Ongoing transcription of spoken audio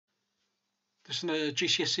This is a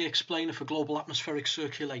GCSE explainer for global atmospheric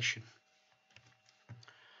circulation.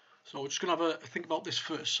 So we're just going to have a think about this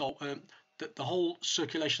first. So the whole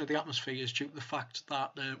circulation of the atmosphere is due to the fact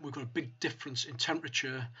that we've got a big difference in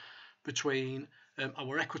temperature between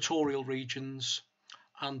our equatorial regions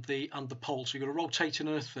and the poles. So you've got a rotating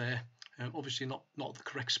Earth there, obviously not at the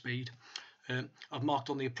correct speed. I've marked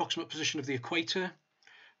on the approximate position of the equator,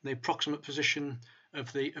 the approximate position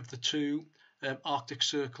of the two Arctic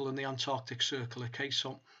Circle and the Antarctic Circle. Okay,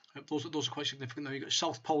 so those are quite significant. Now you've got your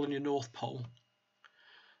South Pole and your North Pole.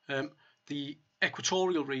 The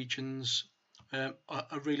equatorial regions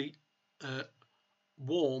are really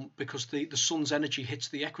warm because the sun's energy hits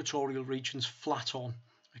the equatorial regions flat on.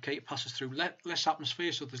 Okay, it passes through less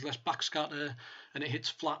atmosphere, so there's less backscatter, and it hits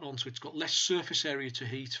flat on, so it's got less surface area to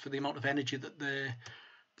heat for the amount of energy that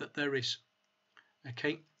there is.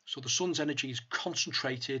 Okay, so the sun's energy is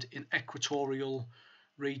concentrated in equatorial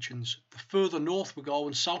regions. The further north we go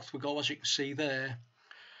and south we go, as you can see there,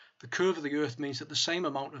 the curve of the Earth means that the same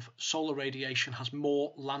amount of solar radiation has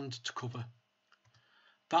more land to cover.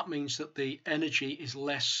 That means that the energy is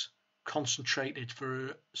less concentrated.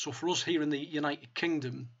 So for us here in the United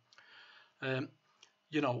Kingdom,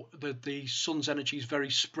 you know, the sun's energy is very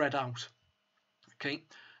spread out. Okay,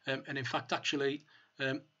 and in fact, actually,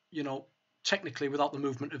 you know, technically, without the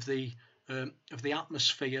movement of the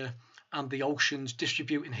atmosphere and the oceans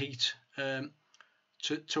distributing heat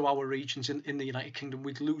to our regions in the United Kingdom,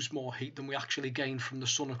 we'd lose more heat than we actually gain from the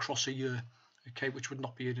sun across a year. Okay, which would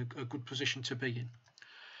not be a good position to be in.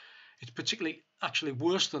 It's particularly actually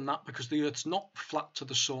worse than that because the Earth's not flat to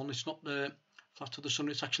the sun. It's not flat to the sun.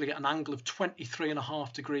 It's actually at an angle of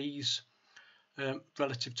 23.5 degrees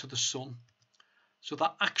relative to the sun. So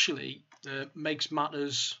that actually makes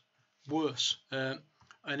matters worse.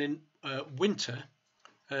 And in winter,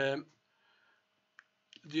 you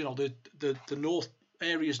know, the north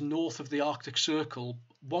areas north of the Arctic Circle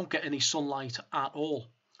won't get any sunlight at all.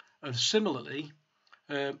 And similarly,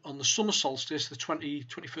 on the summer solstice, the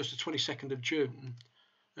 21st to 22nd of June,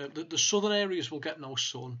 the southern areas will get no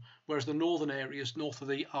sun, whereas the northern areas north of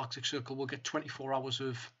the Arctic Circle will get 24 hours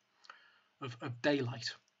of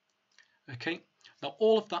daylight. Okay, now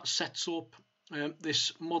all of that sets up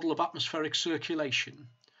this model of atmospheric circulation,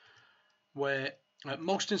 where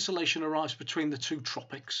most insolation arrives between the two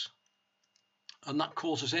tropics, and that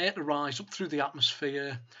causes air to rise up through the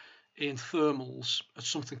atmosphere in thermals at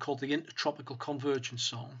something called the intertropical convergence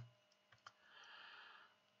zone.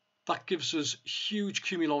 That gives us huge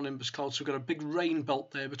cumulonimbus clouds. So we've got a big rain belt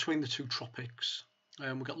there between the two tropics,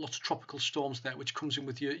 and we've got lots of tropical storms there, which comes in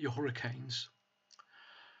with your hurricanes.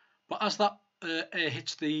 But as that air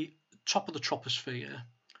hits the top of the troposphere,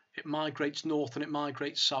 it migrates north and it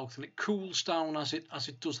migrates south, and it cools down as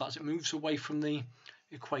it does that, as it moves away from the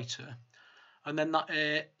equator, and then that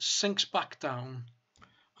air sinks back down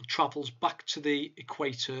and travels back to the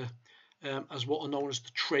equator as what are known as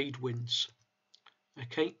the trade winds.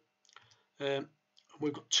 Okay,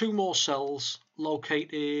 we've got two more cells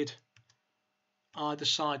located either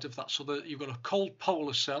side of that, so that you've got a cold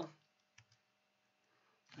polar cell,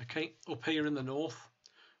 okay, up here in the north,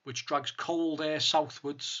 which drags cold air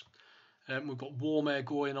southwards. We've got warm air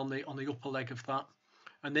going on the upper leg of that,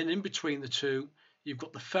 and then in between the two, you've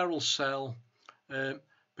got the feral cell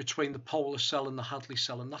between the polar cell and the Hadley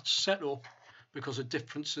cell, and that's set up because of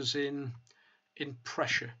differences in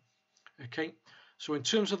pressure. Okay, so in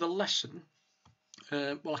terms of the lesson,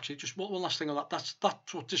 well, actually, just one last thing on that.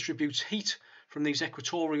 That's what distributes heat from these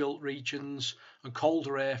equatorial regions and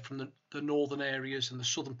colder air from the northern areas and the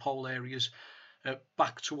southern pole areas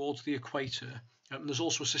back towards the equator. And there's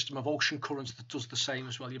also a system of ocean currents that does the same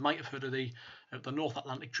as well. You might have heard of the North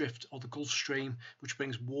Atlantic Drift or the Gulf Stream, which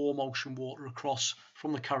brings warm ocean water across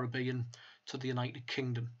from the Caribbean to the United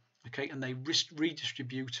Kingdom. Okay, and they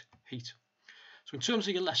redistribute heat. So in terms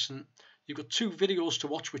of your lesson, you've got two videos to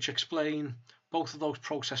watch which explain both of those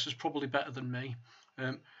processes probably better than me,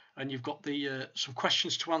 and you've got the some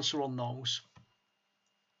questions to answer on those.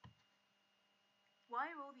 Why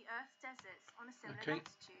are all the Earth's deserts on a similar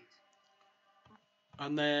latitude?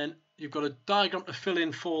 And then you've got a diagram to fill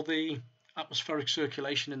in for the atmospheric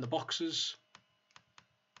circulation in the boxes.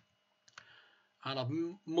 And I've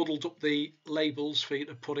muddled up the labels for you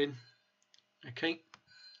to put in. Okay.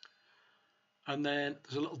 And then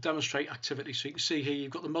there's a little demonstrate activity. So you can see here you've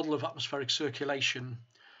got the model of atmospheric circulation.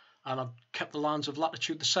 And I've kept the lines of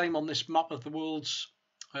latitude the same on this map of the world's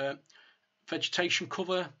vegetation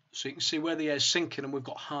cover. So you can see where the air is sinking and we've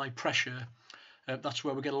got high pressure. That's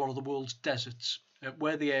where we get a lot of the world's deserts.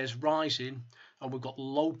 Where the air is rising and we've got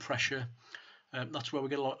low pressure, That's where we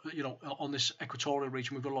get a lot, on this equatorial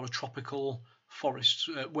region, we've got a lot of tropical forests.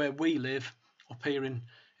 Where we live, up here in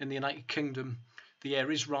the United Kingdom, the air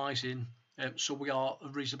is rising, so we are a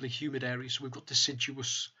reasonably humid area, so we've got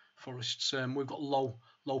deciduous forests. We've got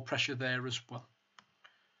low pressure there as well.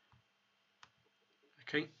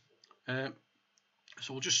 Okay,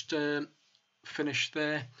 so we'll just finish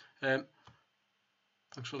there.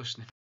 Thanks for listening.